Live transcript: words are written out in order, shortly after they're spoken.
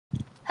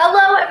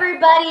Hello,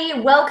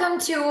 everybody. Welcome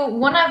to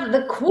one of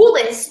the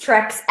coolest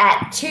treks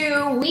at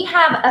 2. We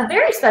have a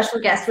very special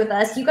guest with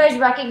us. You guys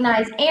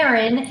recognize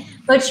Aaron,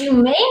 but you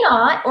may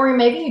not, or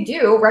maybe you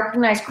do,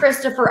 recognize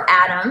Christopher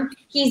Adam.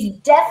 He's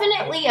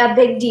definitely a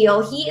big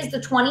deal. He is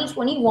the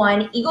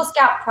 2021 Eagle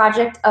Scout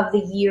Project of the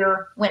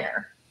Year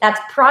winner. That's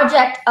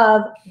Project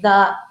of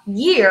the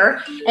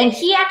Year. And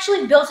he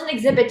actually built an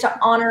exhibit to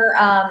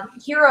honor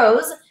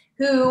heroes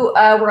who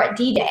were at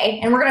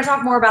D-Day, and we're going to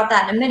talk more about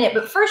that in a minute.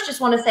 But first,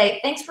 just want to say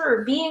thanks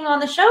for being on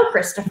the show,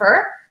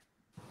 Christopher.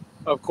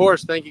 Of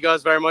course. Thank you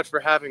guys very much for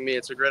having me.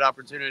 It's a great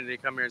opportunity to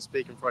come here and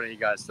speak in front of you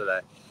guys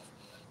today.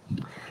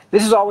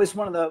 This is always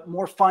one of the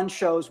more fun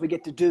shows we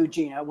get to do,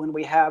 Gina, when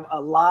we have a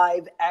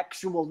live,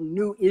 actual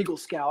new Eagle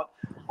Scout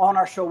on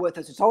our show with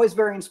us. It's always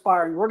very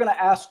inspiring. We're going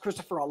to ask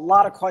Christopher a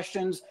lot of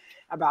questions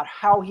about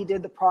how he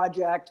did the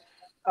project,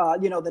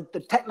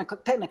 the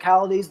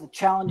technicalities, the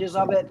challenges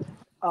of it.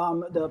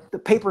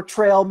 The paper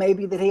trail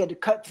maybe that he had to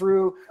cut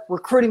through,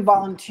 recruiting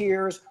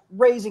volunteers,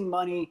 raising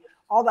money,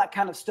 all that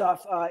kind of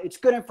stuff. It's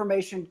good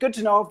information. Good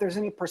to know if there's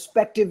any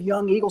prospective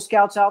young Eagle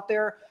Scouts out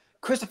there.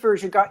 Christopher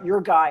is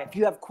your guy. If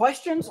you have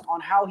questions on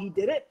how he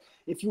did it,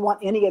 if you want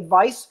any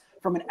advice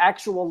from an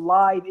actual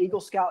live Eagle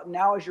Scout,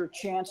 now is your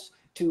chance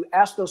to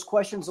ask those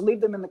questions.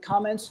 Leave them in the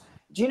comments.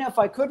 Gina, if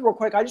I could real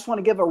quick, I just want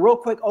to give a real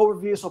quick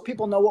overview so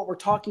people know what we're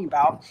talking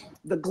about.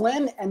 The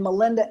Glenn and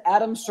Melinda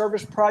Adams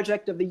Service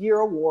Project of the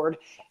Year Award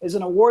is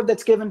an award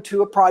that's given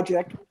to a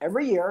project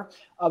every year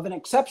of an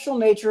exceptional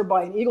nature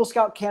by an Eagle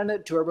Scout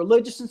candidate to a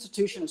religious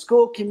institution, a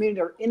school, community,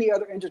 or any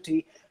other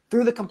entity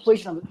through the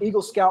completion of an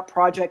Eagle Scout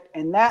project.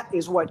 And that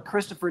is what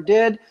Christopher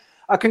did.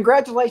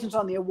 Congratulations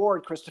on the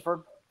award,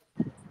 Christopher.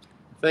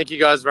 Thank you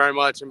guys very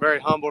much. I'm very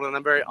humbled and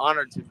I'm very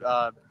honored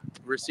to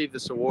receive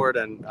this award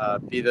and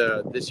be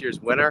this year's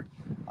winner.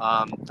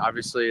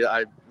 Obviously,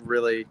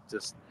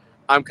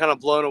 I'm kind of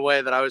blown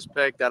away that I was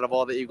picked out of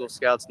all the Eagle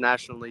Scouts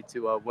nationally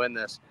to win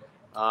this.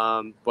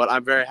 But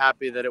I'm very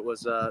happy that it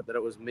was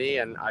me,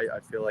 and I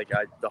feel like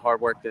the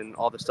hard work and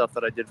all the stuff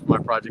that I did for my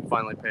project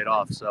finally paid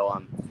off.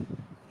 So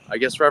I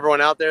guess for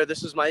everyone out there,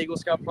 this is my Eagle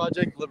Scout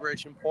project,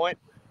 Liberation Point.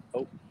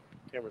 Oh,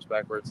 camera's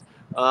backwards.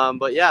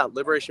 But yeah,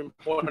 Liberation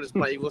Point is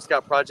my Eagle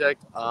Scout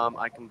project.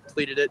 I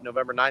completed it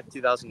November 9th,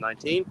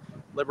 2019.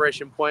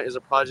 Liberation Point is a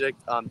project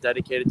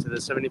dedicated to the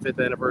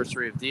 75th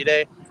anniversary of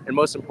D-Day, and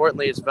most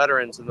importantly, it's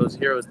veterans and those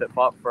heroes that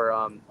fought for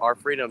our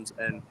freedoms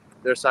and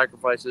their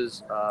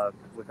sacrifices.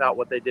 Without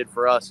what they did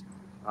for us,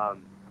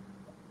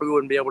 we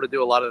wouldn't be able to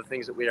do a lot of the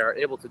things that we are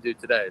able to do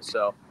today.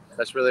 So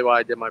that's really why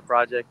I did my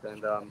project,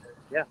 and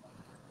yeah.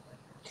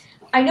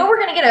 I know we're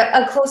going to get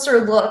a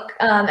closer look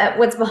at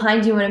what's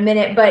behind you in a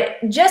minute, but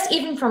just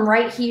even from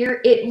right here,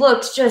 it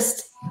looks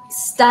just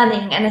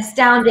stunning and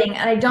astounding.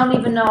 And I don't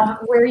even know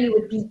where you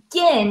would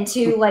begin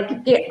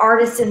to get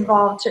artists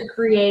involved to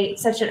create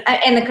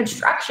and the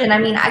construction. I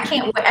mean, I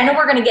can't wait. I know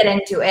we're going to get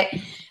into it.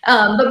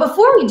 But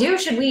before we do,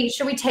 should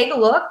we take a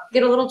look,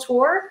 get a little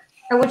tour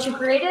of what you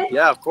created?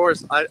 Yeah, of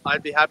course.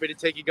 I'd be happy to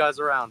take you guys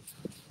around.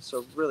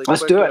 So really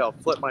Let's quickly, do it.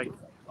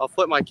 I'll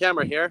flip my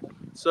camera here.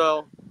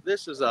 So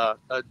this is a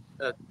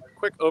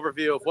quick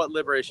overview of what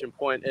Liberation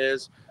Point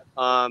is.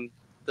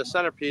 The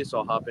centerpiece,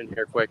 I'll hop in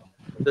here quick.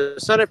 The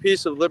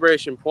centerpiece of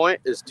Liberation Point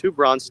is two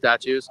bronze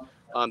statues.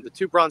 The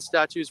two bronze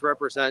statues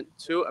represent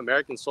two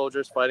American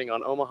soldiers fighting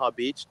on Omaha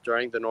Beach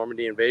during the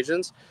Normandy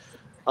invasions.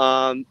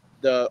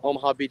 The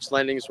Omaha Beach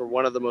landings were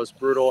one of the most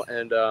brutal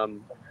and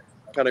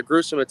kind of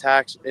gruesome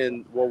attacks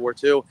in World War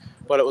II,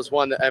 but it was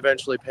one that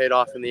eventually paid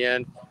off in the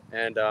end.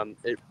 And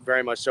it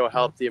very much so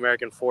helped the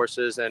American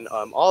forces and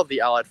all of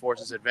the Allied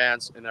forces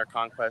advance in their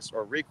conquest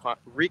or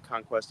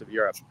reconquest of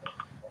Europe.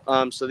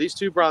 So these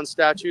two bronze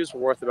statues were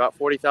worth about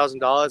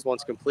 $40,000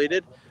 once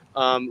completed.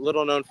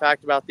 Little known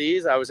fact about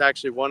these, I was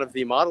actually one of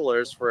the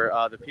modelers for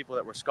the people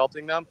that were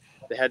sculpting them.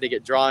 They had to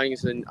get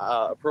drawings and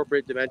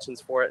appropriate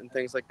dimensions for it and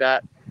things like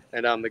that.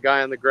 And the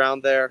guy on the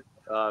ground there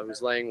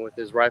who's laying with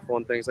his rifle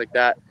and things like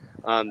that,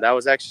 that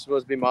was actually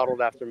supposed to be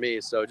modeled after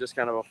me. So just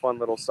kind of a fun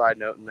little side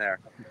note in there.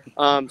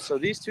 So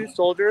these two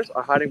soldiers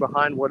are hiding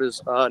behind what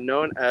is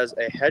known as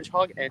a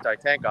hedgehog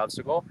anti-tank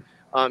obstacle.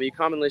 You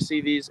commonly see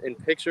these in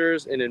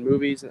pictures and in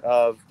movies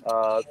of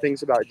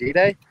things about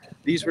D-Day.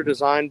 These were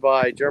designed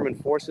by German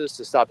forces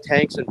to stop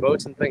tanks and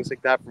boats and things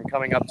like that from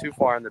coming up too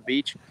far on the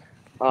beach,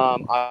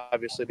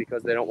 obviously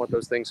because they don't want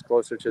those things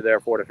closer to their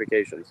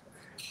fortifications.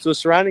 So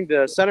surrounding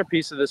the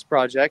centerpiece of this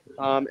project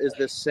is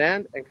this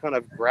sand and kind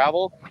of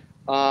gravel.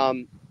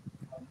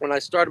 When I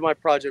started my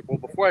project,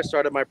 before I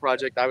started my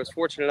project, I was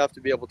fortunate enough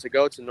to be able to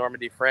go to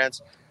Normandy,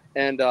 France,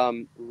 and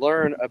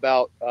learn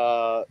about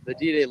the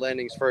D-Day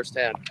landings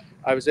firsthand.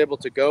 I was able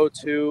to go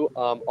to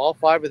all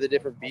 5 of the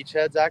different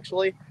beachheads,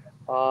 actually,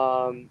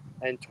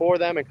 and tour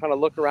them and kind of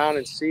look around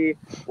and see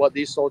what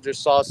these soldiers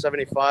saw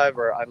 75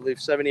 or I believe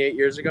 78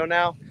 years ago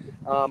now.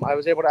 I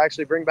was able to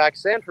actually bring back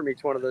sand from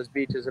each one of those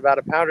beaches, about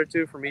a pound or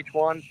two from each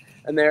one.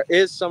 And there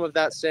is some of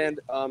that sand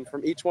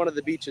from each one of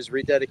the beaches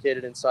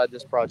rededicated inside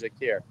this project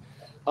here.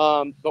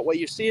 But what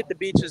you see at the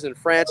beaches in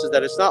France is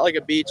that it's not like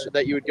a beach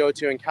that you would go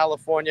to in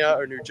California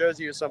or New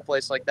Jersey or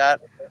someplace like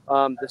that.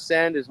 The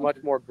sand is much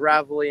more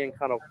gravelly and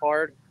kind of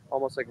hard,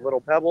 almost like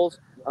little pebbles,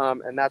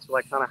 and that's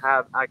what I kind of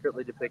have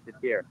accurately depicted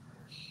here.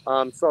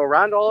 So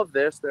around all of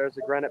this, there's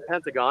a granite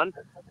pentagon.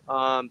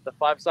 The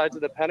 5 sides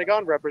of the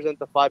pentagon represent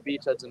the 5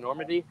 beachheads in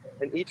Normandy,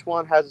 and each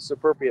one has its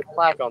appropriate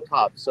plaque on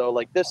top. So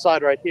like this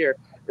side right here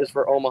is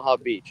for Omaha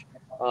Beach.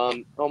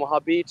 Omaha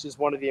Beach is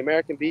one of the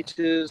American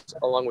beaches,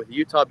 along with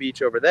Utah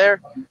Beach over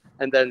there.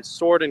 And then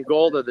Sword and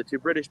Gold are the 2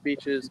 British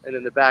beaches, and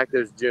in the back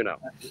there's Juneau.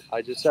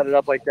 I just set it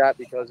up like that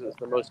because it's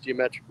the most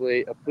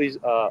geometrically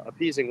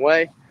appeasing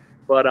way.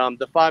 But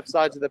the 5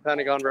 sides of the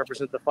pentagon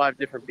represent the 5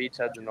 different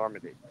beachheads in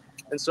Normandy.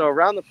 And so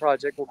around the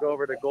project, we'll go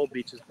over to Gold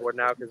Beach's board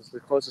now because it's the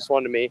closest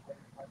one to me.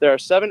 There are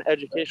 7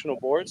 educational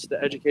boards.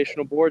 The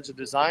educational boards are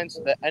designed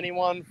so that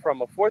anyone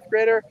from a 4th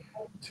grader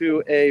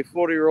to a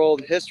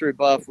 40-year-old history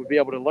buff would be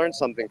able to learn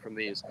something from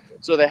these.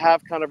 So they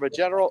have kind of a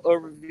general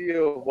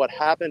overview of what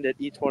happened at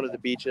each one of the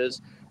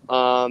beaches.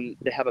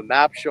 They have a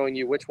map showing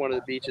you which one of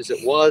the beaches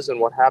it was and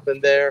what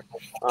happened there.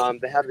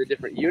 They have the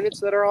different units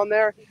that are on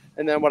there.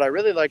 And then what I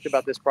really liked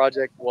about this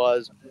project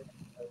was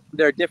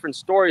there are different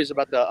stories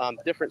about the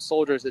different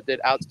soldiers that did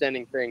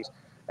outstanding things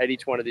at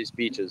each one of these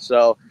beaches.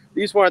 So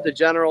these weren't the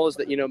generals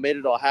that, made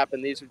it all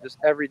happen. These are just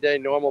everyday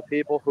normal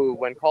people who,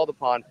 when called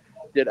upon,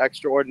 did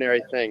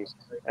extraordinary things.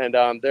 And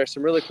there's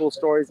some really cool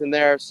stories in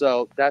there.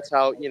 So that's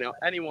how,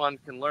 anyone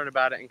can learn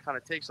about it and kind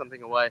of take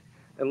something away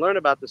and learn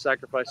about the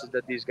sacrifices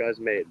that these guys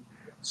made.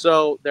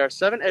 So there are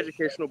 7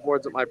 educational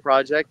boards at my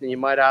project, and you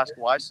might ask,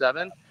 why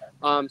 7?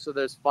 So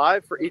there's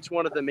 5 for each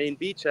one of the main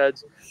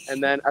beachheads,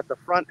 and then at the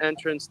front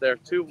entrance there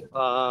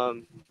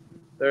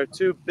are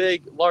 2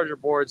 big, larger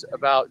boards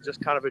about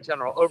just kind of a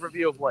general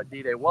overview of what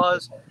D-Day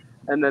was,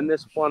 and then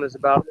this one is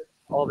about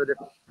all the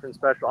different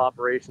special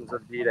operations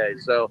of D-Day.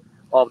 So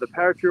all of the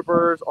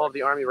paratroopers, all of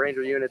the Army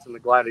Ranger units, and the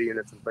glider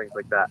units, and things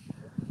like that.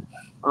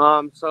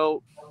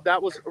 So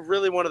that was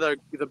really one of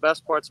the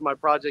best parts of my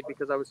project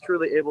because I was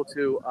truly able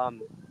to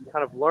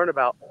kind of learn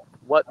about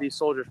what these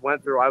soldiers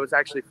went through. I was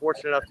actually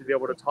fortunate enough to be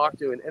able to talk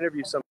to and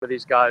interview some of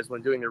these guys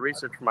when doing the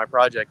research for my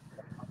project,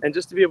 and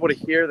just to be able to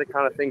hear the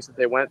kind of things that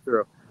they went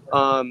through.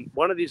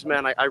 One of these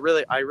men, I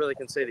really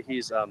can say that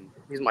he's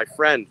my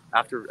friend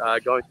after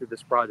going through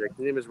this project.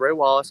 His name is Ray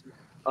Wallace.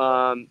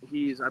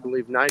 He's, I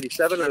believe,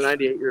 97 or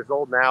 98 years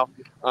old now.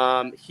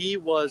 He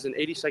was an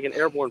 82nd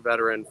Airborne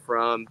veteran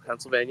from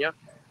Pennsylvania.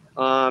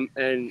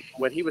 And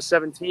when he was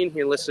 17, he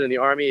enlisted in the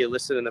Army, he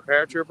enlisted in the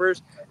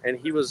paratroopers, and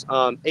he was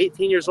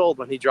 18 years old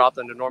when he dropped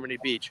onto Normandy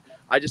Beach.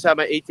 I just had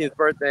my 18th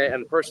birthday,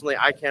 and personally,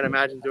 I can't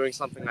imagine doing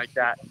something like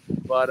that.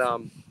 But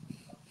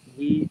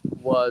he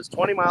was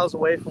 20 miles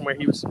away from where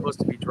he was supposed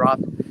to be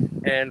dropped,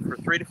 and for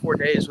 3 to 4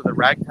 days with a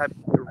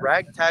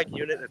ragtag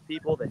unit of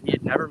people that he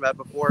had never met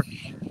before,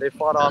 they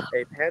fought off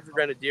a Panzer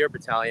Grenadier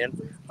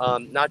battalion,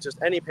 not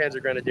just any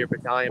Panzer Grenadier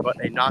battalion, but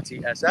a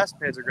Nazi SS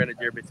Panzer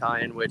Grenadier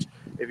battalion, which,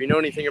 if you know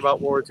anything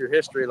about World War II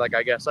history, like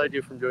I guess I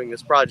do from doing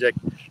this project,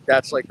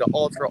 that's like the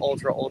ultra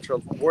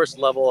worst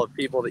level of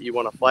people that you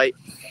want to fight.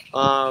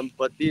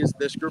 But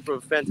this group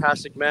of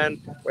fantastic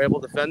men were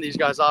able to fend these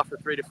guys off for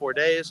 3 to 4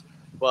 days.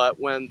 But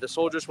when the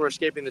soldiers were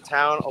escaping the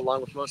town,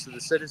 along with most of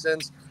the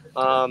citizens,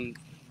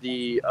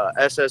 the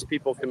SS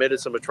people committed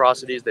some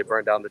atrocities. They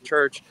burned down the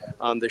church.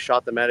 They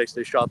shot the medics.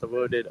 They shot the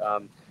wounded.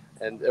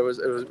 And it was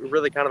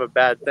really kind of a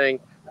bad thing.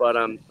 But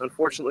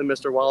unfortunately,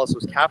 Mr. Wallace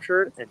was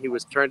captured, and he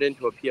was turned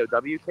into a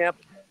POW camp.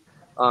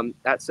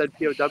 At said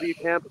POW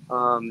camp,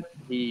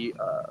 he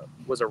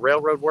was a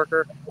railroad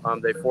worker.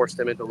 They forced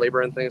him into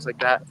labor and things like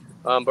that.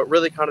 But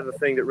really kind of the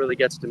thing that really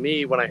gets to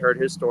me when I heard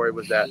his story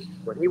was that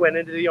when he went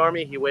into the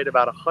Army, he weighed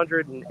about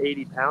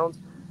 180 pounds.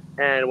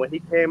 And when he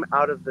came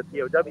out of the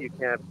POW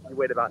camp, he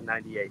weighed about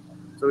 98.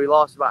 So he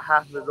lost about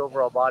half of his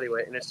overall body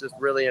weight. And it's just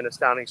really an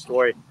astounding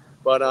story.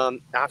 But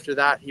after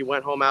that, he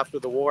went home after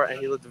the war, and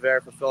he lived a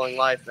very fulfilling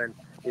life. And,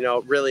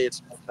 really,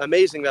 it's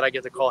amazing that I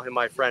get to call him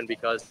my friend,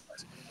 because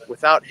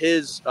without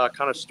his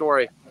kind of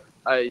story,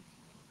 I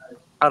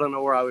don't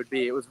know where I would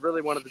be. It was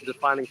really one of the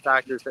defining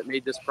factors that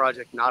made this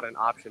project not an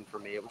option for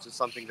me. It was just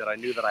something that I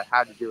knew that I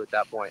had to do at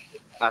that point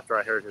after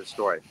I heard his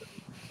story.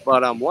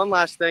 But one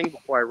last thing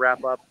before I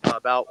wrap up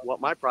about what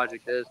my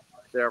project is.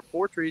 There are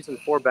 4 trees and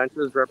 4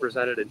 benches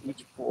represented in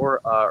each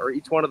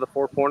one of the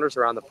 4 corners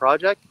around the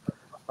project.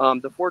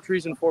 The 4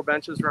 trees and 4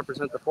 benches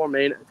represent the 4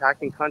 main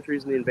attacking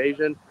countries in the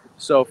invasion.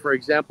 So, for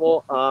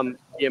example,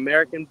 the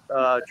American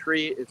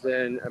tree is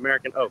an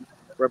American oak,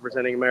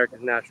 representing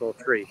America's national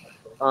tree.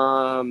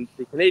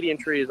 The Canadian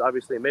tree is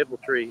obviously a maple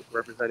tree,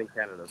 representing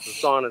Canada,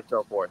 so on and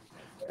so forth.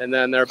 And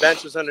then there are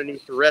benches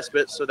underneath to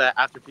respite, so that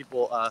after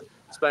people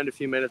spend a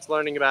few minutes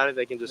learning about it,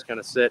 they can just kind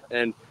of sit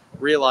and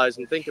realize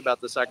and think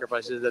about the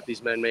sacrifices that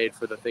these men made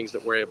for the things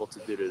that we're able to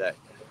do today.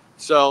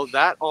 So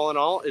that, all in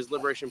all, is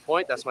Liberation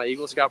Point. That's my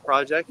Eagle Scout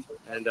project.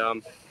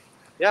 And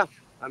yeah,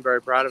 I'm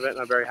very proud of it, and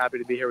I'm very happy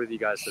to be here with you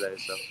guys today.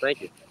 So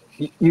thank you.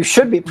 You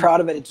should be proud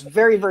of it. It's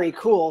very, very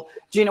cool.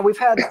 Gina, we've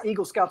had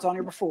Eagle Scouts on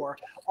here before.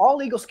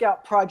 All Eagle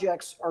Scout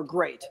projects are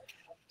great.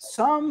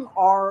 some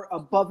are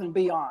above and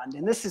beyond.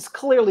 And this is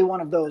clearly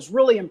one of those.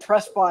 Really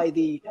impressed by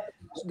the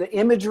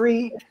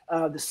imagery,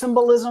 the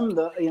symbolism,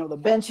 the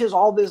benches,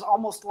 all this,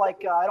 almost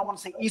like, I don't want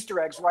to say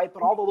Easter eggs, right?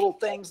 But all the little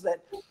things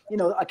that,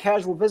 a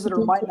casual visitor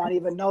might not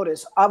even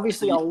notice.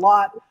 Obviously, a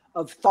lot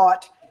of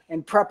thought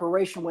and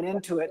preparation went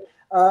into it.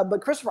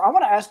 But Christopher, I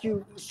want to ask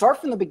you,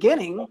 start from the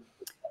beginning.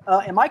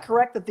 Am I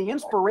correct that the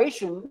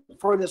inspiration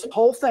for this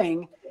whole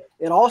thing,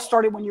 it all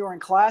started when you were in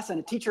class and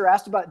a teacher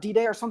asked about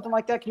D-Day or something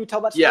like that? Can you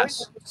tell that story?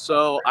 Yes.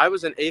 So I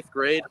was in 8th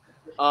grade.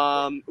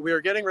 We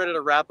were getting ready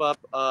to wrap up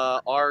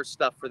our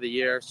stuff for the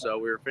year. So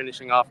we were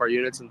finishing off our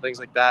units and things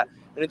like that.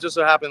 And it just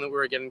so happened that we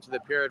were getting to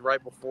the period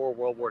right before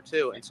World War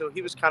II. And so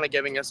he was kind of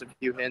giving us a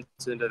few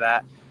hints into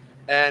that.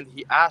 And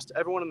he asked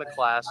everyone in the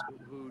class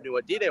who knew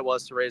what D-Day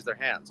was to raise their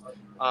hands.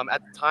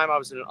 At the time, I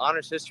was in an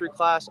honors history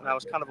class, and I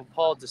was kind of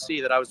appalled to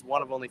see that I was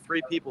one of only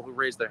 3 people who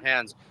raised their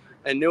hands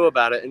and knew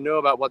about it and knew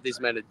about what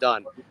these men had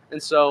done.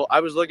 And so I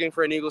was looking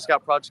for an Eagle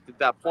Scout project at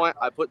that point.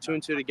 I put 2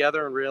 and 2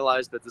 together and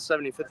realized that the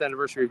 75th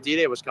anniversary of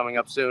D-Day was coming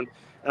up soon.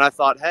 And I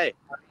thought, hey,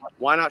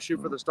 why not shoot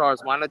for the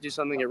stars? Why not do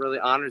something that really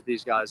honors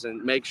these guys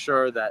and make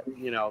sure that,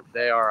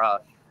 they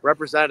are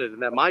represented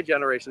and that my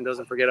generation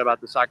doesn't forget about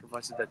the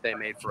sacrifices that they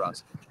made for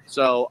us.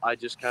 So I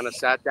just kind of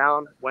sat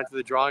down, went to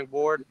the drawing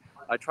board.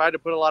 I tried to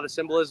put a lot of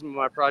symbolism in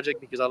my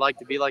project because I like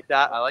to be like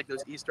that. I like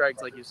those Easter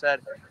eggs, like you said.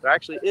 There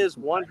actually is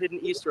one hidden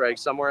Easter egg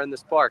somewhere in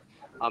this park.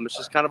 It's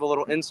just kind of a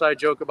little inside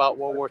joke about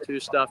World War II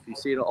stuff. You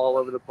see it all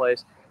over the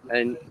place.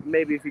 And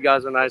maybe if you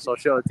guys are nice, I'll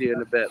show it to you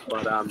in a bit.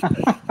 But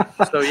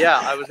so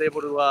yeah, I was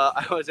able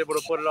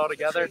to put it all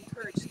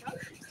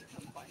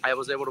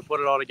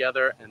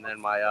together. And then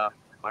my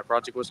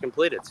project was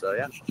completed. So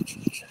yeah.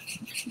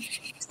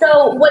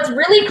 So what's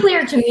really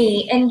clear to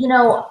me, and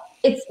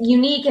it's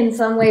unique in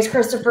some ways,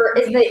 Christopher,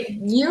 is that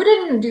you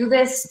didn't do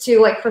this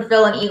to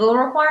fulfill an Eagle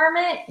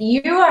requirement.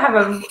 You have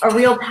a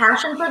real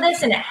passion for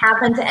this, and it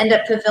happened to end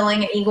up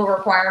fulfilling an Eagle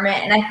requirement.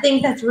 And I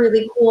think that's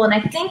really cool. And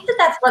I think that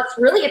that's what's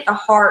really at the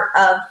heart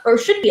of, or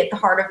should be at the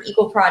heart of,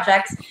 Eagle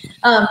projects.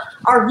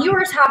 Our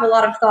viewers have a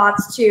lot of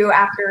thoughts too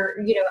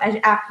after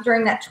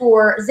during that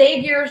tour.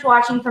 Xavier's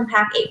watching from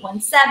Pack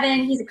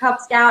 817. He's a Cub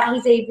Scout. Hey,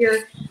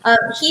 Xavier.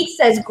 Heath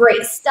says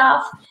great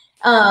stuff.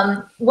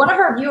 One of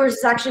our viewers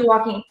is actually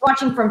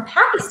watching from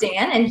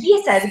Pakistan, and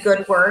he says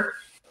good work.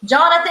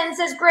 Jonathan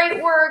says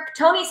great work.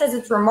 Tony says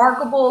it's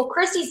remarkable.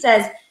 Christy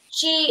says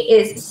she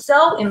is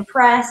so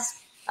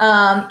impressed,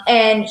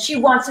 and she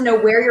wants to know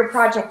where your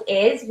project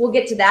is. We'll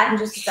get to that in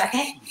just a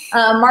second.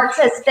 Mark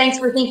says thanks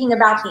for thinking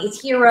about these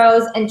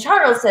heroes, and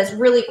Charles says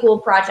really cool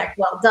project,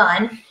 well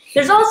done.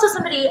 There's also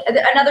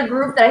another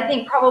group that I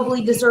think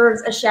probably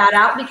deserves a shout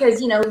out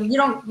because you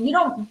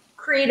don't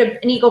create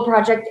an Eagle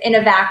project in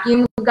a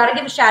vacuum. We've got to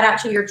give a shout out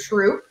to your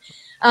troop.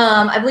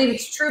 I believe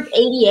it's Troop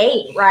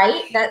 88,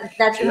 right?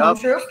 That's your home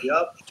troop?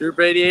 Yep. Troop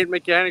 88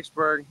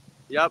 Mechanicsburg.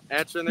 Yep,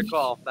 answering the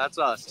call. That's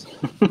us.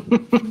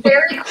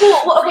 Very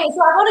cool. Well, okay,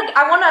 so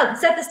I want to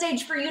set the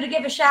stage for you to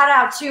give a shout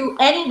out to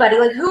anybody.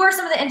 Who are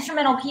some of the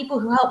instrumental people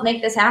who helped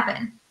make this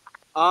happen?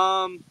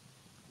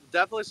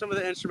 Definitely some of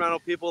the instrumental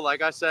people.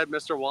 Like I said,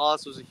 Mr.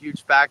 Wallace was a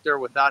huge factor.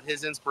 Without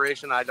his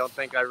inspiration, I don't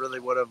think I really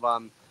would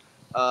have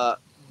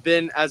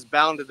been as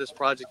bound to this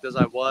project as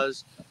I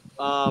was.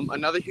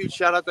 Another huge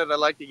shout out that I'd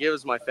like to give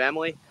is my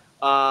family.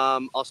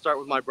 I'll start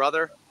with my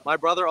brother. My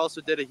brother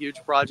also did a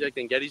huge project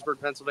in Gettysburg,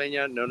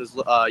 Pennsylvania, known as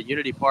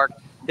Unity Park.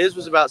 His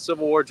was about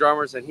Civil War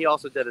drummers, and he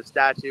also did a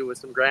statue with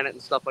some granite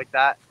and stuff like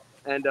that.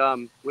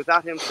 And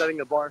without him setting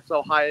the bar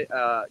so high,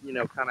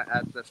 kind of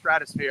at the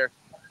stratosphere,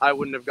 I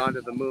wouldn't have gone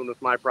to the moon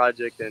with my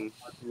project. And,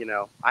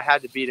 I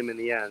had to beat him in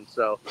the end.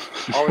 So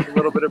always a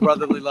little bit of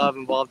brotherly love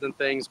involved in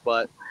things.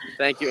 But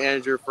thank you,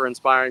 Andrew, for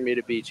inspiring me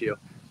to beat you.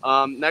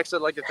 Next,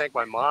 I'd like to thank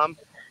my mom.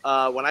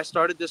 When I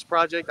started this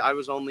project, I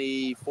was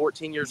only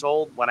 14 years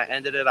old. When I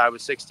ended it, I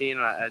was 16.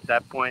 And at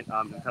that point,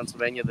 in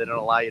Pennsylvania, they don't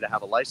allow you to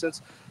have a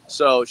license.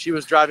 So she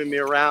was driving me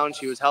around.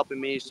 She was helping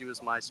me. She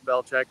was my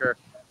spell checker.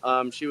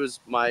 She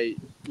was my,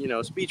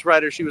 speech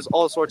writer. She was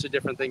all sorts of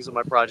different things in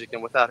my project.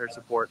 And without her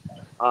support,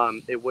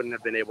 it wouldn't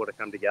have been able to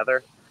come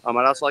together. I'd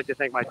also like to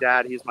thank my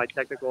dad. He's my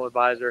technical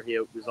advisor. He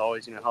was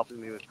always, helping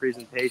me with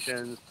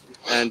presentations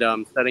and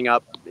setting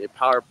up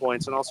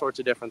PowerPoints and all sorts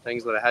of different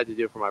things that I had to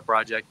do for my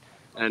project.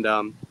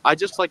 And I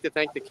just like to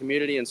thank the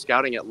community and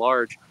scouting at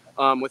large.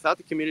 Without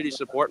the community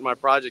support in my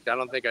project, I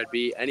don't think I'd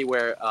be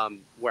anywhere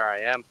where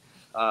I am.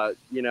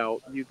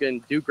 You can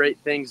do great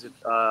things if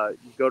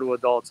you go to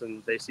adults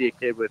and they see a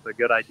kid with a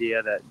good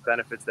idea that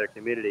benefits their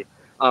community.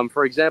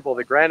 For example,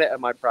 the granite at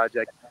my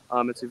project,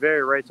 it's a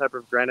very rare type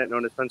of granite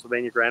known as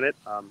Pennsylvania granite.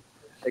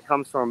 It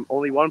comes from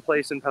only one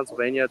place in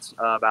Pennsylvania. It's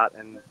about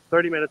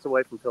 30 minutes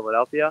away from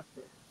Philadelphia.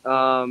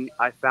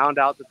 I found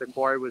out that the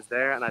quarry was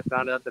there, and I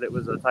found out that it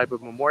was a type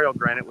of memorial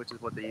granite, which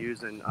is what they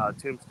use in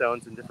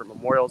tombstones and different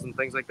memorials and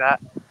things like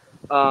that.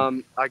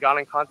 I got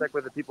in contact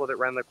with the people that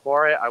ran the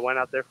quarry. I went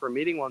out there for a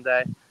meeting one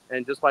day,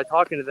 and just by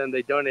talking to them,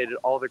 they donated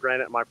all the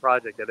granite in my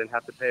project. I didn't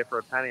have to pay for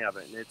a penny of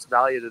it, and it's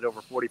valued at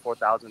over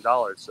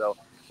 $44,000. So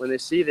when they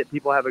see that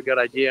people have a good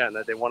idea and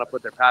that they want to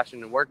put their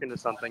passion and work into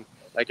something,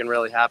 that can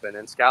really happen.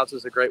 And Scouts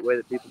is a great way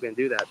that people can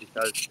do that,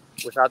 because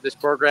without this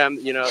program,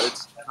 you know,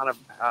 it's kind of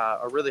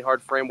a really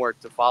hard framework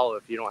to follow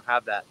if you don't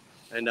have that.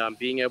 And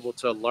being able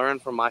to learn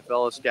from my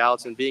fellow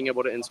Scouts and being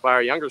able to inspire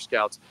younger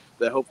Scouts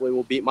that hopefully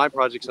will beat my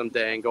project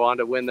someday and go on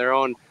to win their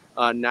own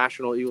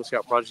National Eagle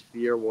Scout Project of the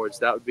Year awards,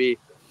 that would be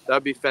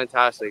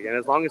fantastic. And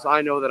as long as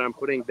I know that I'm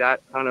putting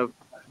that kind of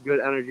good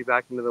energy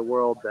back into the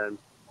world, then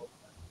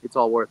it's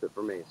all worth it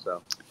for me.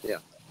 So, yeah.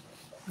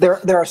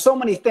 There are so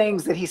many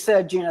things that he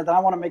said, Gina, that I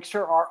want to make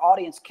sure our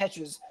audience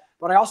catches.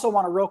 But I also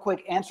want to real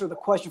quick answer the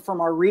question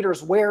from our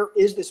readers. Where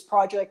is this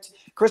project?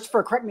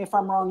 Christopher, correct me if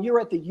I'm wrong. You're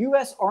at the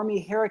U.S. Army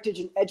Heritage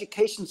and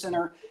Education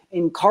Center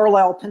in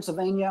Carlisle,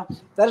 Pennsylvania.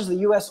 That is the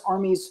U.S.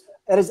 Army's,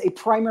 that is a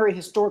primary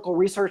historical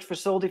research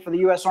facility for the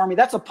U.S. Army.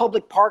 That's a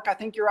public park, I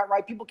think you're at,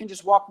 right? People can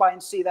just walk by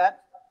and see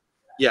that.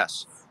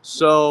 Yes.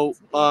 So,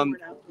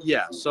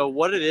 yeah. So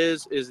what it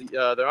is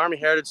the Army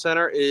Heritage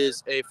Center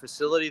is a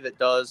facility that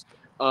does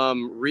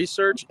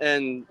research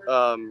and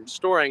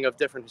storing of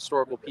different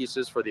historical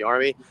pieces for the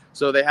Army.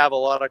 So they have a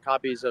lot of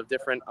copies of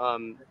different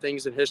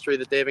things in history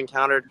that they've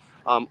encountered,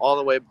 all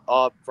the way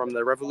up from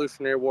the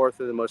Revolutionary War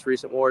through the most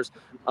recent wars.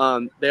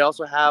 They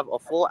also have a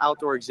full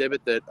outdoor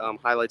exhibit that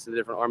highlights the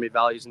different Army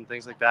values and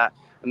things like that.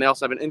 And they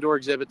also have an indoor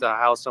exhibit to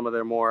house some of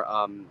their more,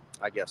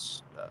 I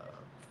guess,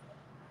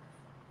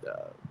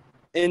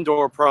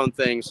 indoor prone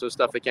things, so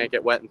stuff that can't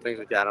get wet and things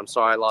like that. I'm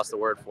sorry, I lost the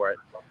word for it.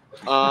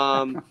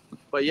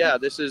 But yeah,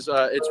 this is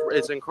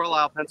it's in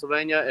Carlisle,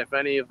 Pennsylvania. If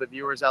any of the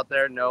viewers out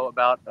there know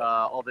about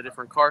all the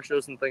different car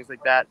shows and things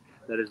like that,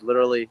 that is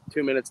literally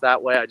 2 minutes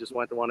that way. I just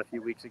went to one a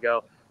few weeks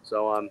ago.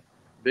 So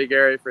big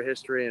area for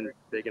history and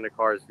big into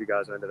cars if you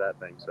guys are into that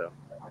thing. So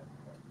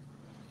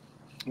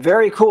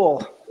very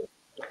cool.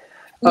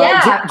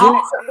 Yeah.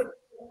 Gina,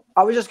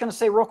 I was just going to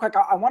say real quick,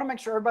 I want to make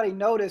sure everybody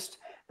noticed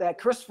that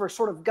Christopher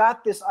sort of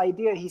got this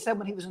idea. He said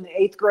when he was in the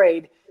 8th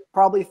grade,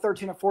 probably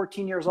 13 or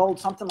 14 years old,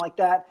 something like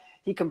that.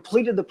 He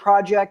completed the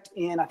project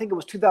in, I think it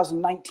was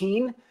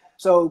 2019.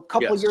 So a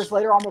couple of years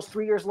later, almost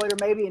 3 years later,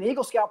 maybe. An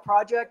Eagle Scout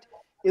project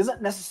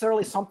isn't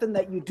necessarily something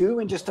that you do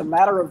in just a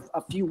matter of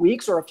a few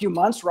weeks or a few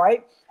months,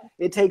 right?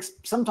 It takes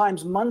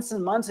sometimes months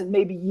and months and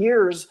maybe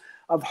years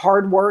of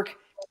hard work,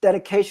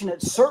 dedication.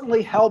 It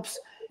certainly helps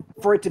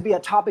for it to be a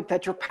topic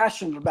that you're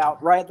passionate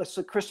about, right? That's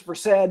what Christopher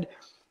said.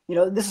 You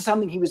know, this is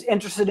something he was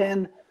interested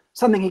in,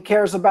 something he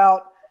cares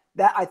about.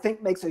 That, I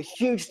think, makes a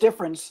huge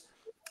difference.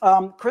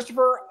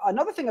 Christopher,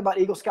 another thing about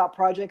Eagle Scout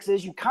projects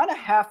is you kind of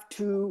have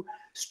to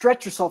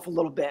stretch yourself a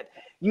little bit.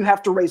 You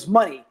have to raise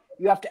money.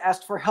 You have to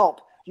ask for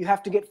help. You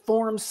have to get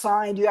forms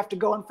signed. You have to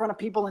go in front of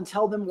people and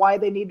tell them why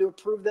they need to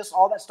approve this,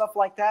 all that stuff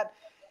like that.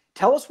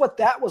 Tell us what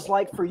that was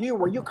like for you.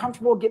 Were you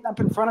comfortable getting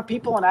up in front of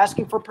people and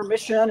asking for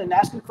permission and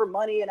asking for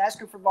money and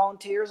asking for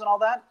volunteers and all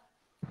that?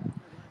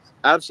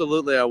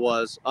 absolutely, I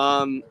was.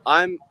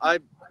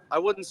 I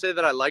wouldn't say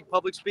that I like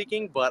public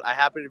speaking, but I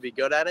happen to be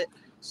good at it.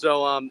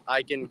 So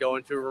I can go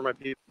into a room of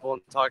people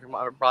and talk about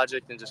my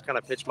project and just kind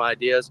of pitch my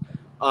ideas.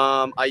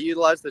 I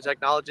utilized the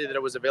technology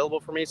that was available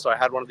for me. So I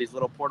had one of these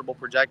little portable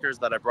projectors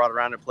that I brought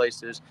around in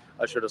places.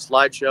 I showed a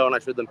slideshow and I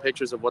showed them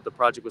pictures of what the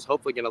project was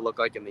hopefully going to look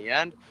like in the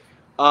end.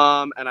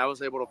 And I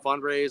was able to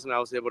fundraise and I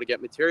was able to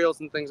get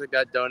materials and things like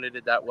that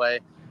donated that way.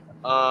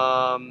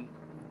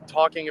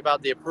 Talking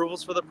about the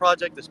approvals for the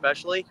project,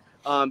 especially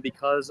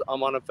because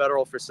I'm on a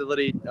federal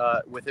facility,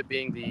 with it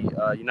being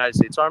the United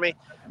States Army,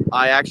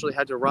 I actually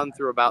had to run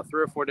through about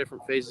 3 or 4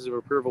 different phases of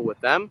approval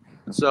with them.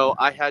 So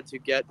I had to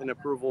get an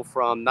approval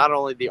from not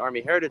only the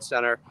Army Heritage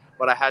Center,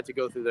 but I had to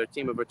go through their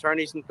team of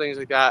attorneys and things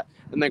like that,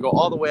 and then go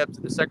all the way up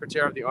to the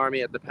Secretary of the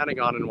Army at the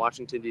Pentagon in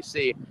Washington,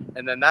 D.C.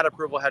 And then that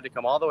approval had to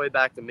come all the way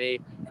back to me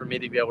for me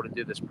to be able to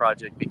do this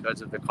project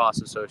because of the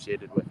costs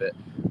associated with it.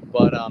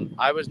 But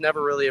I was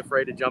never really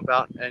afraid to jump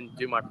out and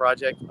do my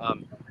project.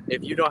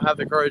 If you don't have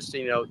the courage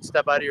to,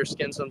 step out of your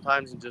skin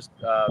sometimes and just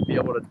be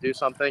able to do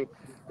something,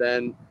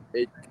 then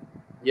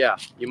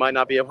you might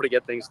not be able to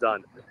get things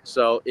done.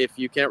 So if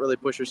you can't really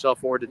push yourself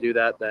forward to do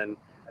that, then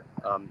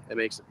it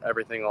makes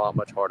everything a lot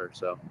much harder.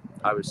 So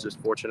I was just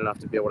fortunate enough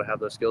to be able to have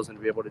those skills and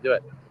to be able to do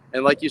it.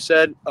 And like you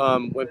said,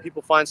 when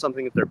people find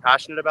something that they're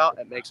passionate about,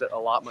 it makes it a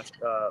lot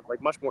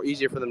much more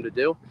easier for them to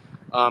do.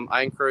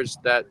 I encourage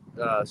that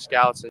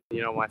scouts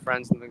and my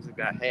friends and things like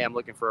that. Hey, I'm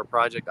looking for a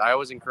project. I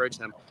always encourage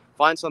them,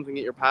 find something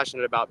that you're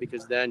passionate about,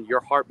 because then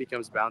your heart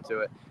becomes bound to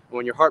it. And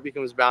when your heart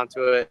becomes bound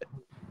to it,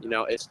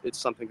 it's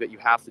something that you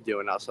have to do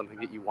and not something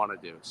that you want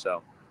to do.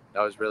 So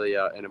that was really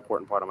an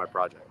important part of my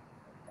project.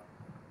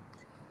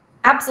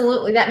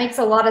 Absolutely. That makes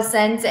a lot of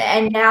sense.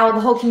 And now the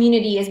whole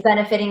community is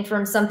benefiting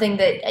from something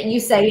that you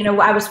say,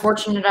 I was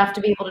fortunate enough to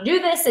be able to do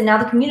this. And now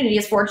the community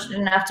is fortunate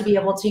enough to be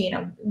able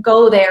to,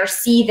 go there,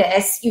 see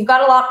this. You've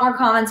got a lot more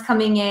comments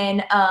coming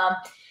in.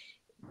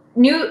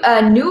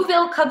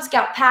 Newville Cub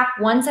Scout Pack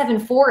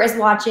 174 is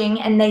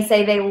watching, and they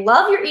say they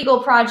love your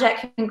Eagle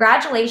project.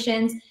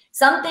 Congratulations.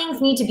 Some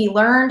things need to be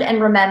learned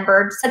and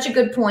remembered. Such a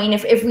good point.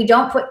 If we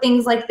don't put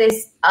things like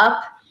this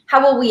up,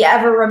 how will we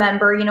ever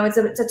remember? You know, it's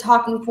a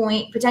talking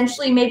point.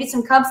 Potentially, maybe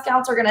some Cub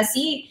Scouts are going to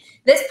see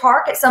this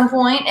park at some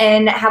point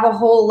and have a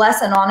whole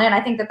lesson on it. I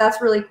think that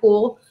that's really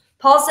cool.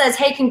 Paul says,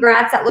 hey,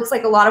 congrats. That looks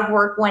like a lot of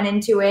work went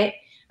into it.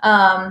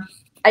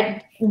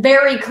 It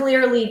very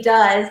clearly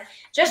does.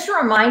 Just a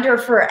reminder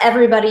for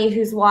everybody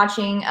who's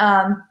watching,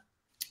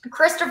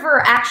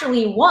 Christopher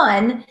actually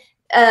won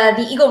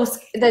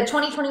the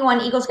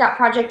 2021 Eagle Scout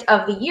Project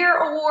of the Year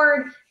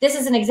Award. This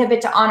is an exhibit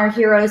to honor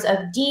heroes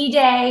of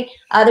D-Day.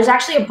 There's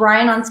actually a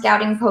Brian on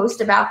Scouting post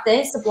about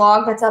this, a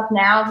blog that's up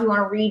now if you want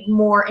to read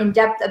more in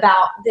depth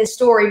about this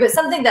story. But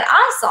something that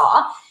I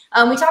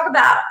saw, we talk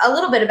about a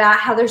little bit about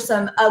how there's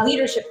a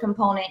leadership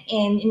component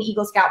in an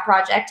Eagle Scout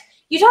project.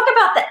 You talk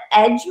about the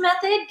EDGE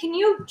method. Can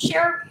you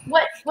share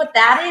what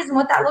that is and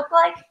what that looked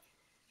like?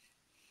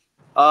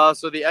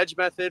 So the EDGE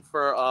method,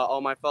 for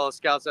all my fellow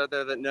scouts out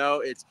there that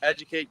know, it's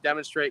educate,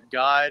 demonstrate,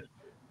 guide.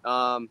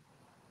 I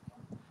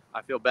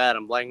feel bad,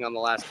 I'm blanking on the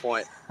last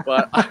point,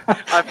 but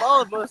I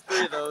followed most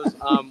three of those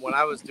when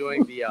I was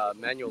doing the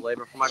manual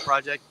labor for my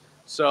project.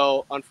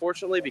 So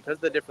unfortunately, because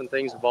of the different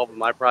things involved in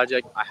my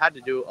project, I had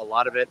to do a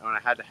lot of it, and I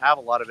had to have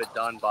a lot of it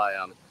done by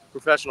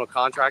professional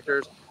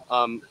contractors.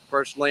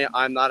 Personally,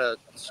 I'm not a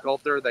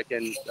sculptor that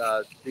can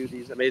do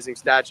these amazing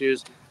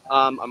statues.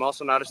 I'm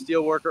also not a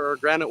steel worker or a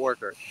granite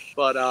worker,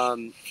 but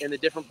in the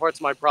different parts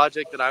of my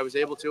project that I was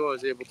able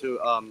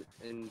to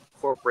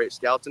incorporate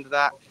scouts into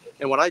that.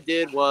 And what I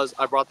did was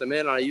I brought them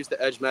in and I used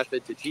the EDGE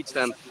method to teach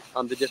them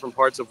the different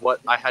parts of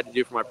what I had to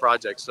do for my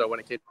project. So when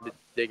it came to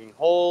digging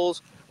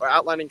holes or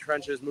outlining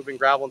trenches, moving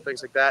gravel and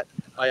things like that,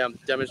 I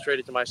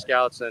demonstrated to my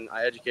scouts and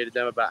I educated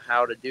them about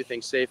how to do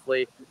things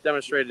safely,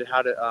 demonstrated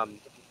how to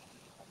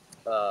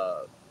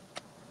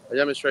I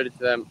demonstrated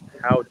to them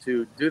how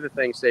to do the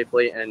thing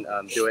safely and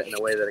do it in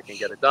a way that it can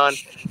get it done.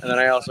 And then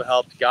I also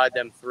helped guide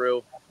them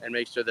through and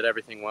make sure that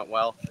everything went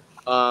well.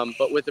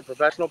 But with the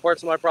professional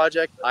parts of my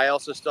project, I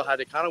also still had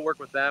to kind of work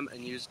with them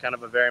and use kind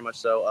of a very much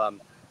so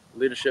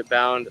leadership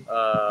bound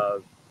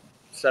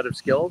set of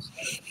skills.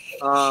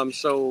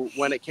 So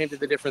when it came to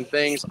the different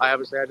things, I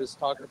obviously had to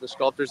talk with the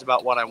sculptors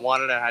about what I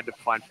wanted. I had to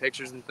find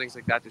pictures and things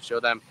like that to show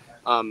them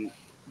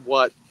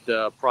what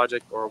the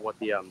project or what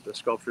the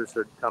sculptures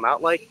should come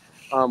out like.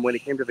 When it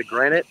came to the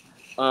granite,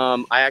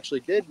 I actually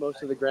did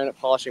most of the granite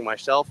polishing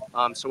myself.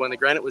 So when the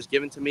granite was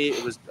given to me,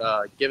 it was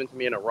given to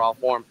me in a raw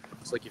form.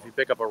 It's like if you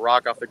pick up a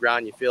rock off the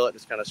ground, you feel it,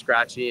 it's kind of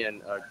scratchy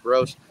and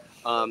gross.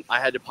 I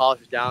had to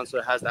polish it down so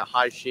it has that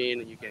high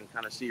sheen and you can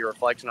kind of see your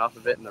reflection off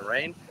of it in the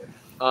rain.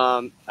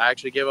 I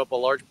actually gave up a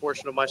large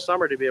portion of my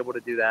summer to be able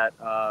to do that.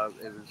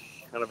 It was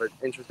kind of an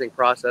interesting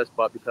process,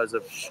 but because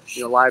of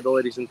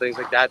liabilities and things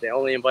like that, they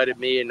only invited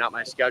me and not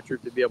my scout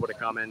troop to be able to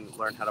come and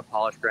learn how to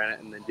polish granite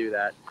and then do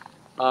that.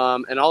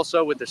 And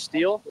also with the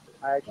steel,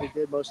 I actually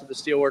did most of the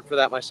steel work for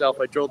that myself.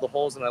 I drilled the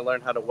holes and I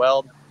learned how to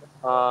weld.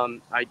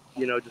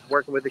 Just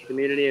working with the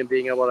community and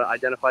being able to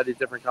identify these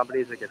different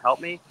companies that could help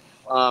me,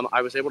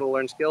 I was able to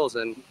learn skills.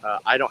 And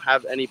I don't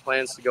have any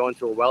plans to go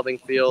into a welding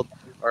field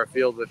or a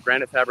field with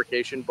granite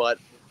fabrication, but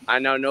I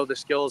now know the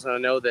skills and I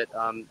know that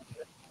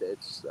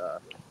it's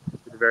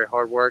very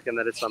hard work and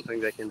that it's something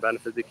that can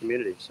benefit the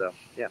community. So,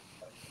 yeah.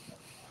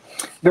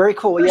 Very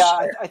cool.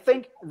 Yeah, I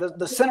think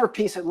the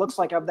centerpiece, it looks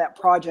like, of that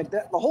project,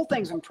 the whole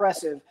thing's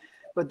impressive,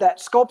 but that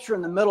sculpture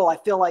in the middle, I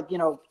feel like,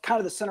 kind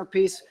of the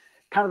centerpiece,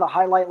 kind of the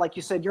highlight. Like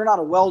you said, you're not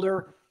a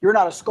welder, you're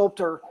not a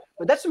sculptor,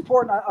 but that's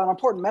important, an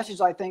important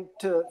message, I think,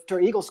 to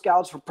Eagle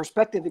Scouts, for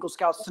prospective Eagle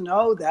Scouts, to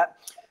know that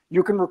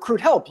you can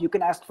recruit help, you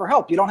can ask for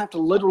help. You don't have to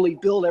literally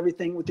build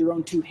everything with your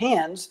own two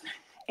hands.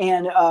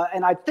 And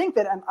I think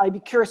that, and I'd be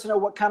curious to know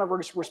what kind of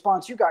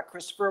response you got,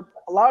 Christopher.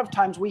 A lot of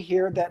times we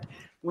hear that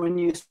when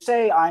you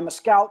say, I'm a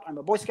scout, I'm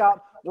a Boy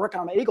Scout, working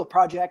on an Eagle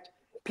project,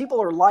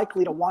 people are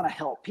likely to want to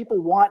help. People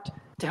want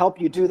to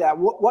help you do that.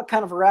 What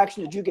kind of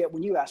reaction did you get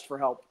when you asked for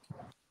help?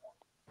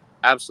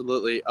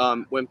 Absolutely.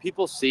 When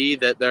people see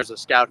that there's a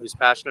scout who's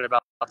passionate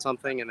about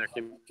something in their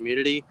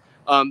community,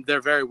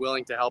 they're very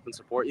willing to help and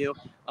support you.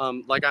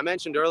 Like I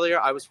mentioned earlier,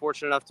 I was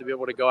fortunate enough to be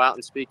able to go out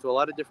and speak to a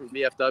lot of different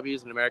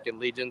VFWs and American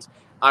Legions,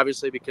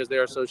 obviously because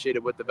they're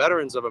associated with the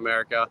veterans of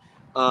America.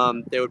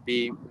 They would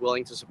be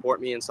willing to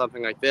support me in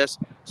something like this.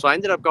 So I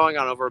ended up going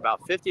on over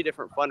about 50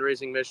 different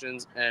fundraising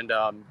missions and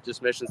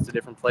just missions to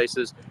different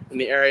places in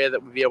the area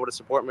that would be able to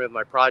support me with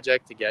my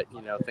project to get,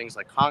 things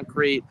like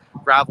concrete,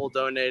 gravel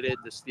donated,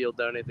 the steel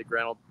donated,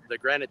 the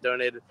granite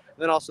donated, and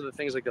then also the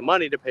things like the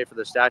money to pay for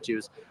the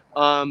statues.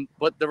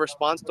 But the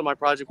response to my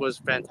project was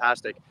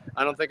fantastic.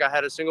 I don't think I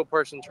had a single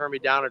person turn me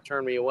down or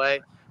turn me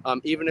away.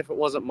 Even if it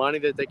wasn't money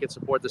that they could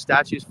support the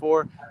statues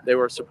for, they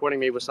were supporting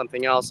me with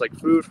something else, like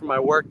food for my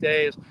work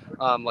days,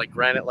 like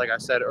granite, like I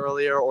said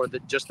earlier, or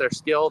just their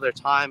skill, their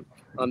time,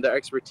 their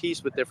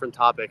expertise with different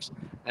topics.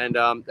 And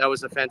that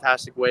was a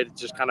fantastic way to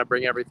just kind of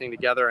bring everything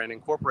together and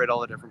incorporate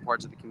all the different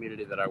parts of the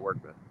community that I work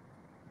with.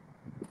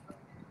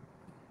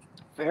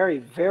 Very,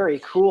 very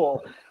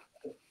cool.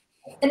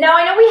 And now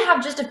I know we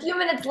have just a few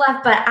minutes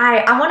left, but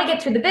I want to get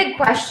to the big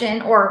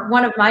question, or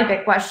one of my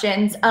big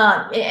questions.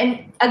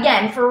 And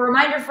again, for a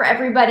reminder for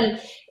everybody,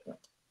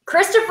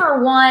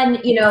 Christopher won,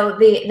 you know,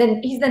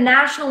 he's the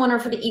national winner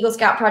for the Eagle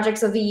Scout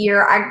Projects of the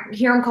Year. I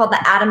hear him called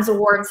the Adams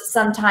Awards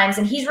sometimes,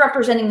 and he's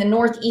representing the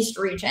Northeast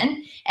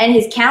region. And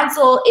his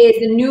council is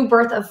the New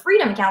Birth of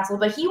Freedom Council,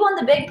 but he won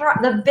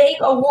the big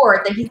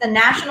award that he's the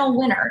national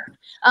winner.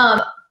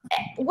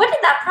 What did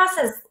that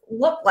process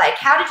look like?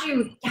 How did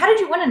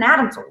you win an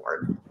Adams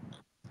Award?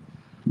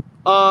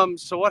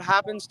 So what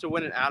happens to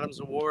win an Adams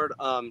Award?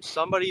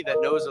 Somebody that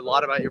knows a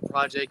lot about your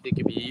project, it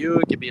could be you,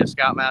 it could be a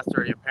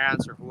Scoutmaster or your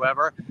parents or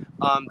whoever.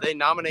 They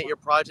nominate your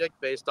project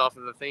based off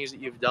of the things that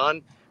you've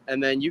done.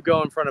 And then you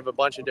go in front of a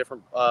bunch of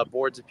different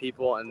boards of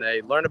people, and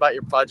they learn about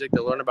your project,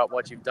 they learn about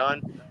what you've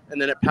done. And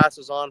then it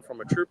passes on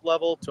from a troop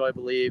level to, I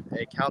believe,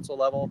 a council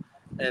level.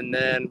 And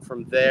then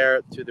from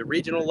there to the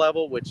regional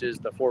level, which is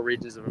the 4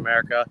 regions of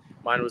America.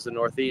 Mine was the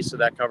Northeast, so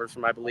that covers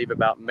from, I believe,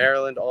 about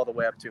Maryland all the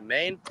way up to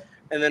Maine.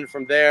 And then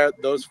from there,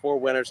 those 4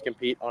 winners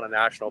compete on a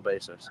national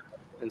basis.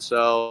 And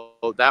so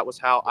that was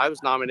how I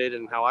was nominated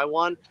and how I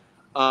won.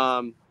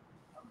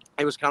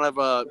 It was kind of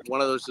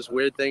one of those just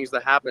weird things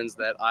that happens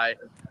that I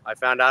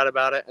found out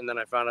about it. And then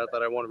I found out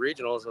that I won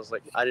regionals. I was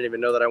like, I didn't even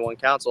know that I won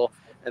council.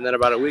 And then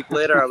about a week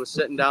later, I was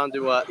sitting down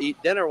to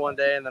eat dinner one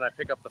day. And then I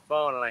pick up the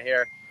phone and I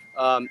hear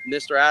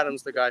Mr.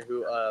 Adams, the guy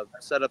who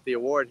set up the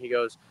award. He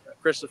goes,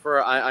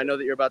 Christopher, I know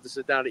that you're about to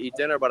sit down to eat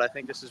dinner, but I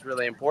think this is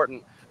really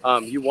important.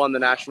 You won the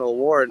national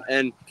award.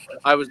 And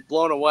I was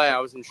blown away. I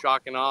was in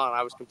shock and awe. And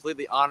I was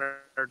completely honored,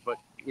 but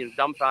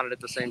dumbfounded at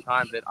the same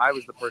time that I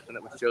was the person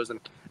that was chosen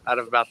out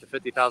of about the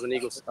 50,000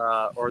 Eagles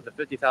or the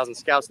 50,000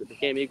 scouts that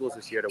became Eagles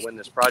this year to win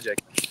this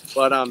project.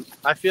 But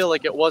I feel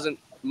like it wasn't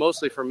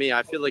mostly for me.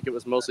 I feel like it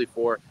was mostly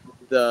for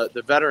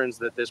the veterans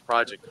that this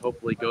project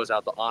hopefully goes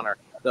out to honor.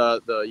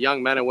 The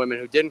young men and women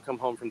who didn't come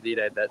home from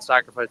D-Day, that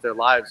sacrificed their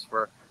lives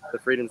for the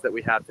freedoms that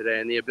we have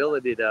today, and the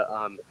ability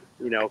to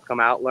come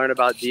out, learn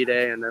about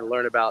D-Day, and then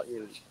learn about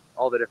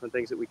all the different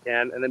things that we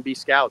can, and then be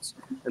scouts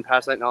and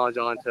pass that knowledge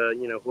on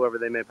to whoever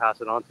they may pass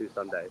it on to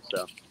someday.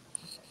 So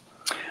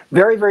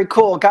very, very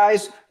cool.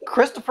 Guys,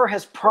 Christopher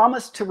has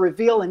promised to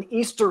reveal an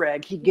Easter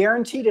egg. He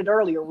guaranteed it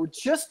earlier. We're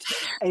just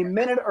a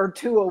minute or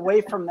 2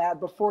 away from that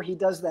before he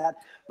does that.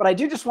 But I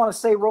do just want to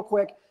say real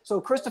quick,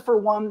 so Christopher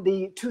won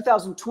the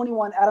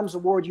 2021 Adams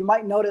Award. You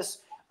might notice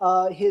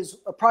his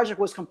project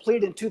was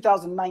completed in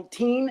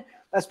 2019.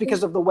 That's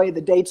because of the way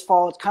the dates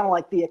fall. It's kind of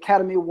like the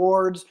Academy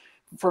Awards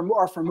for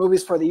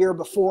movies for the year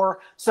before.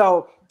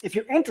 So if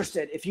you're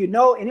interested, if you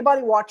know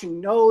anybody watching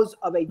knows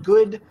of a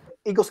good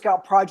Eagle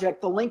Scout project,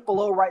 the link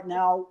below right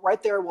now,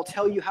 right there, will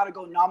tell you how to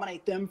go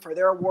nominate them for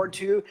their award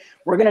too.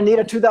 We're going to need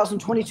a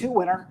 2022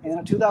 winner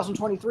and a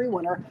 2023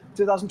 winner,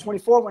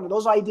 2024 winner.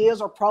 Those ideas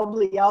are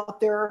probably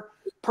out there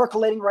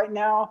percolating right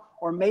now,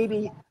 or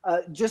maybe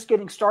just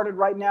getting started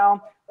right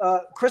now.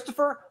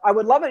 Christopher, I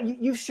would love it.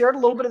 You've shared a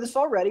little bit of this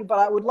already, but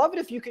I would love it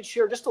if you could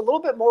share just a little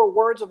bit more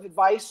words of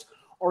advice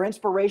or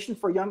inspiration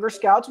for younger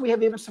scouts. We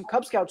have even some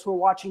Cub Scouts who are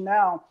watching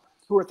now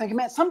who are thinking,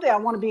 man, someday I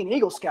want to be an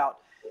Eagle Scout.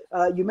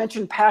 You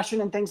mentioned passion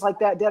and things like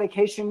that,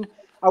 dedication.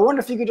 I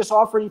wonder if you could just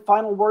offer any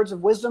final words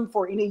of wisdom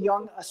for any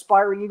young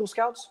aspiring Eagle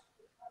Scouts?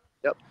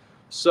 Yep.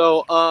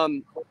 So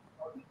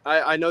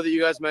I know that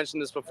you guys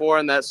mentioned this before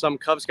and that some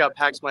Cub Scout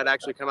packs might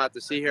actually come out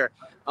to see here.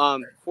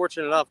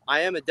 Fortunate enough,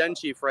 I am a den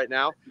chief right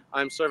now.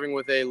 I'm serving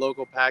with a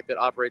local pack that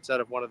operates out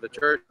of one of the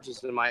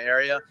churches in my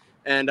area.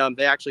 And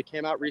they actually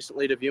came out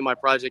recently to view my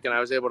project, and I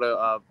was able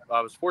to,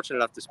 I was fortunate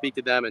enough to speak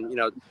to them and,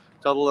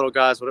 tell the little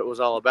guys what it was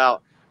all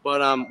about.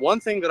 But one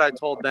thing that I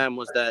told them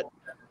was that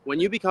when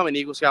you become an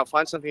Eagle Scout,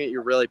 find something that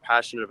you're really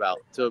passionate about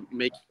to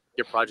make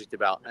your project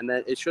about. And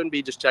then it shouldn't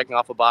be just checking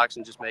off a box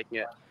and just making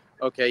it,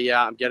 okay,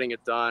 yeah, I'm getting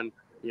it done.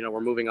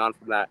 We're moving on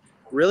from that.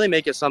 Really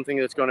make it something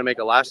that's going to make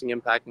a lasting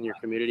impact in your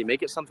community.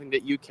 Make it something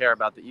that you care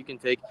about, that you can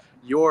take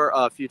your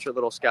future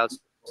little scouts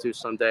to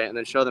someday and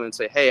then show them and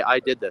say, hey, I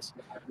did this.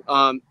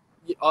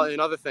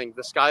 Another thing,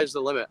 the sky's the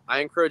limit. I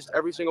encouraged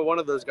every single one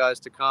of those guys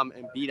to come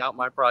and beat out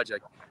my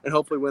project and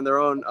hopefully win their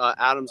own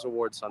Adams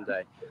Award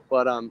someday.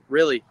 But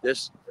really,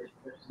 this,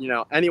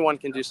 anyone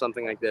can do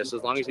something like this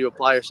as long as you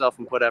apply yourself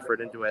and put effort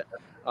into it.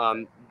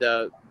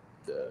 The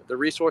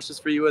resources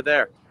for you are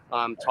there.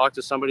 Talk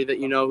to somebody that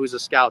you know who's a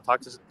scout.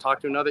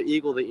 Talk to another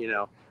Eagle that you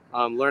know.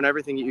 Learn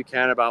everything that you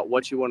can about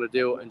what you want to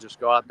do and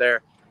just go out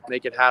there,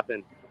 make it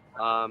happen.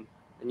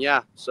 And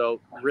yeah, so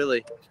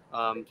really,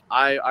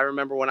 I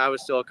remember when I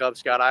was still a Cub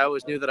Scout, I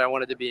always knew that I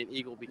wanted to be an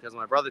Eagle because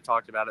my brother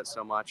talked about it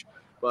so much.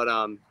 But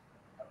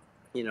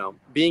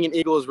being an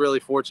Eagle is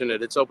really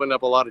fortunate. It's opened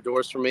up a lot of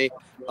doors for me.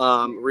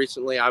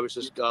 Recently, I was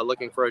just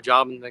looking for a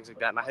job and things like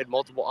that, and I had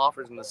multiple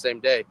offers in the same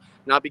day.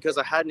 Not because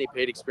I had any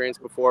paid experience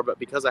before, but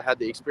because I had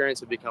the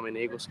experience of becoming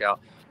an Eagle Scout.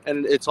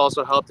 And it's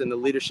also helped in the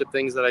leadership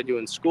things that I do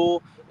in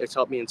school. It's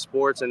helped me in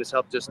sports, and it's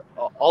helped just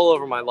all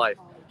over my life.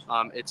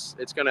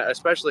 It's going to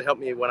especially help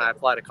me when I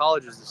apply to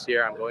colleges this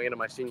year. I'm going into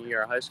my senior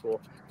year of high school,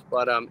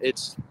 but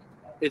it's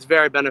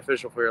very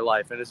beneficial for your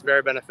life, and it's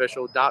very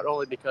beneficial not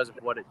only because of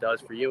what it does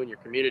for you and your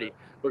community,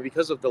 but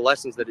because of the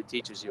lessons that it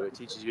teaches you. It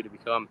teaches you to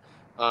become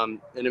an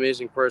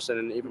amazing person,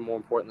 and even more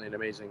importantly, an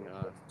amazing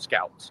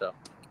scout. So,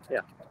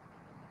 yeah.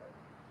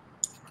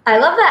 I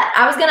love that.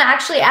 I was going to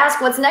actually ask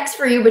what's next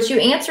for you, but you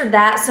answered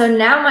that. So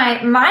now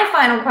my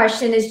final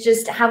question is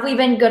just, have we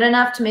been good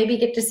enough to maybe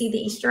get to see the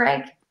Easter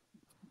egg?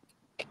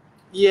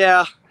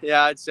 Yeah,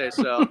 I'd say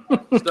so.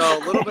 So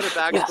a little bit of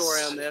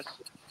backstory on this.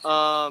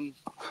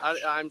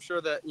 I'm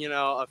sure that, you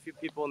know, a few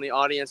people in the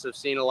audience have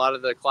seen a lot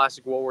of the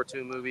classic World War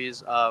II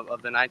movies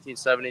of the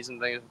 1970s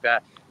and things like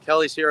that.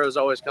 Kelly's Heroes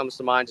always comes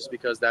to mind just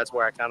because that's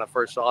where I kind of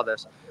first saw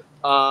this.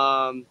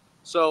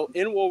 So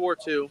in World War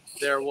II,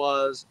 there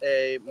was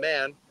a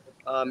man,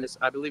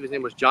 I believe his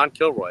name was John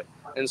Kilroy.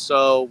 And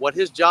so what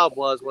his job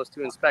was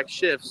to inspect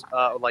ships,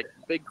 like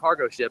big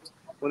cargo ships,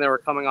 when they were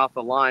coming off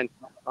the line.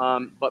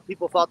 But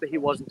people thought that he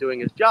wasn't doing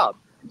his job.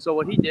 So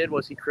what he did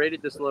was he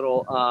created this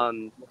little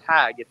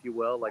tag, if you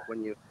will, like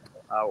when you,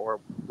 or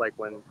like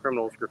when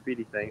criminals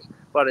graffiti things.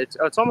 But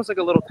it's almost like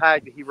a little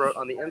tag that he wrote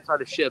on the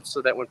inside of ships,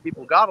 so that when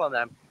people got on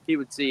them, he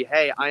would see,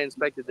 hey, I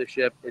inspected the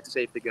ship, it's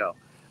safe to go.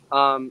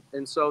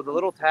 And so the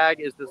little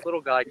tag is this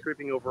little guy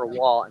creeping over a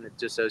wall, and it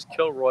just says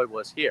Kilroy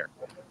was here.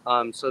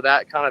 So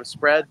that kind of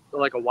spread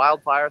like a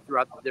wildfire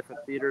throughout the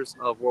different theaters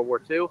of World War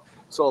II.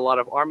 So a lot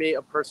of Army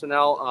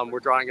personnel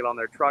were drawing it on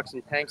their trucks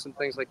and tanks and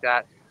things like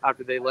that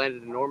after they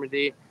landed in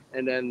Normandy.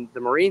 And then the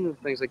Marines and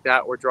things like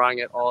that were drawing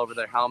it all over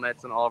their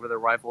helmets and all over their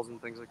rifles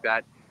and things like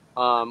that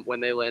when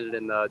they landed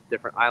in the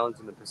different islands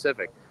in the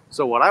Pacific.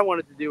 So what I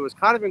wanted to do was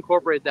kind of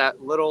incorporate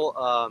that little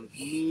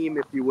meme,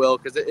 if you will,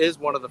 because it is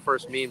one of the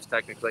first memes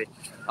technically.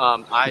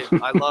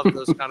 I love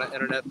those kind of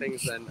internet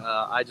things, and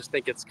I just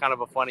think it's kind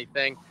of a funny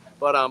thing.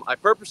 But I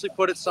purposely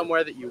put it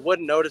somewhere that you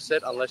wouldn't notice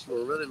it unless you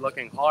were really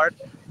looking hard.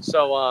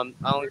 So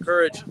I'll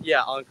encourage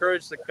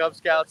the Cub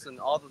Scouts and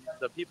all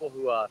the people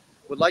who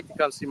would like to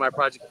come see my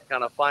project to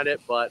kind of find it.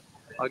 But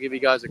I'll give you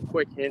guys a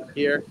quick hint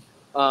here.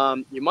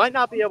 You might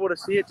not be able to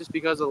see it just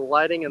because of the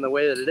lighting and the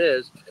way that it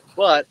is,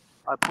 but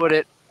I put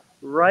it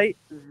right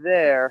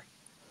there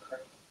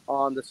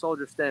on the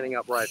soldier standing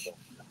up rifle.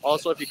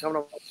 Also, if you come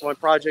to my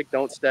project,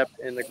 don't step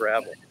in the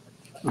gravel.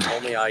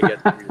 Only I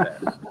get to do that.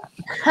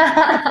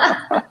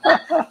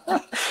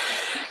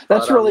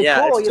 That's really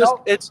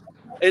cool.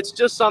 It's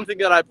just something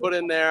that I put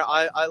in there.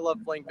 I love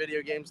playing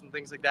video games and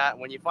things like that.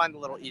 And when you find the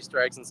little Easter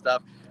eggs and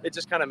stuff, it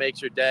just kind of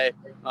makes your day.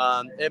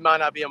 It might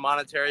not be a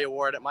monetary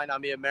award, it might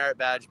not be a merit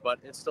badge, but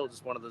it's still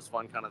just one of those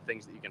fun kind of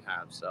things that you can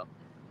have. So,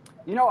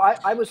 you know,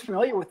 I was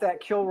familiar with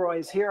that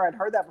Kilroy's here. I'd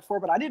heard that before,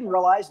 but I didn't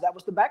realize that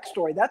was the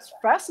backstory. That's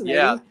fascinating.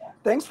 Yeah.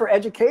 Thanks for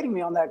educating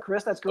me on that,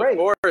 Chris. That's great.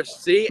 Of course.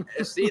 See,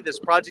 this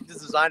project is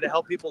designed to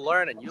help people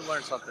learn, and you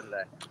learned something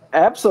today.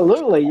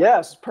 Absolutely.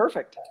 Yes.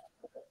 Perfect.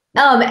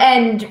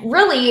 And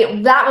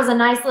really, that was a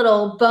nice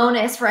little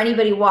bonus for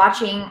anybody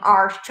watching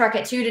our Trek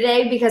at 2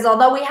 today, because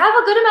although we have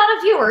a good amount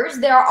of viewers,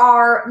 there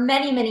are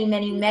many, many,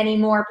 many, many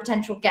more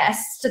potential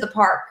guests to the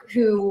park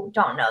who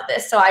don't know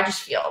this. So I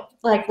just feel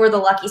like we're the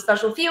lucky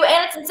special few,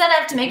 and it's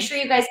incentive to make sure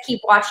you guys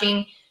keep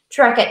watching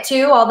Trek at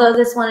 2, although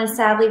this one is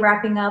sadly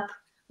wrapping up.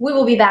 We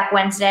will be back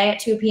Wednesday at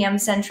 2 p.m.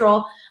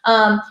 Central.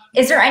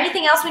 Is there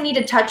anything else we need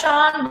to touch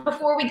on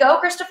before we go,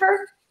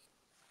 Christopher?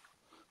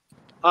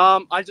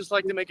 I'd just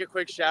like to make a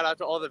quick shout out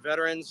to all the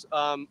veterans,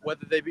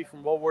 whether they be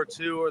from World War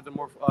II or the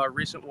more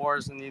recent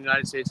wars in the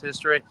United States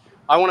history.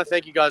 I want to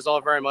thank you guys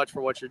all very much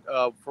for what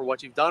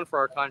you've done for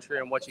our country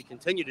and what you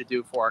continue to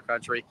do for our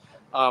country.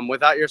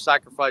 Without your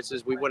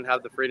sacrifices, we wouldn't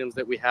have the freedoms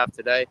that we have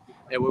today,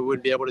 and we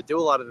wouldn't be able to do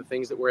a lot of the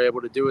things that we're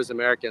able to do as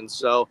Americans.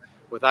 So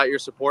without your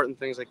support and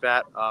things like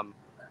that,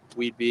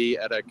 we'd be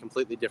at a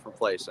completely different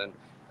place, and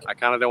I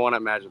kind of don't want to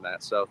imagine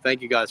that. So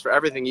thank you guys for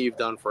everything you've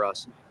done for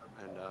us.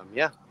 And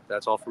yeah,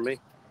 that's all from me.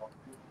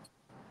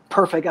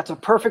 Perfect. That's a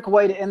perfect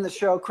way to end the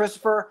show.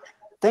 Christopher,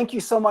 thank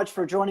you so much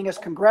for joining us.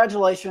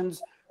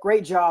 Congratulations.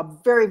 Great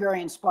job. Very, very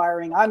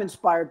inspiring. I'm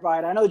inspired by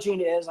it. I know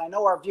Gina is. I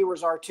know our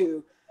viewers are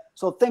too.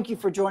 So thank you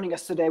for joining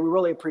us today. We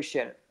really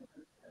appreciate it.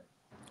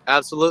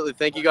 Absolutely.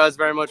 Thank you guys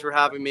very much for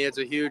having me. It's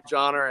a huge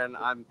honor, and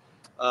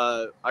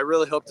I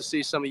really hope to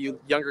see some of you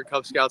younger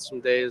Cub Scouts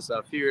some days,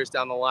 a few years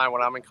down the line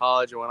when I'm in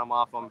college or when I'm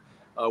off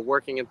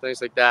working and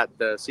things like that,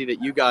 to see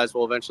that you guys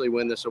will eventually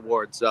win this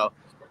award. So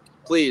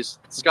please,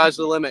 sky's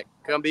the limit.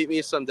 Come beat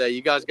me someday.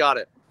 You guys got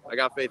it. I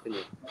got faith in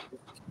you.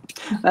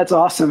 That's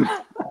awesome.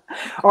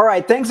 All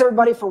right. Thanks,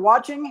 everybody, for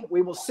watching.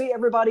 We will see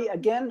everybody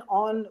again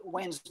on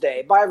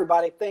Wednesday. Bye,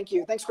 everybody. Thank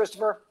you. Thanks,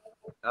 Christopher.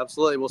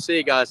 Absolutely. We'll see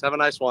you guys. Have a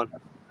nice one.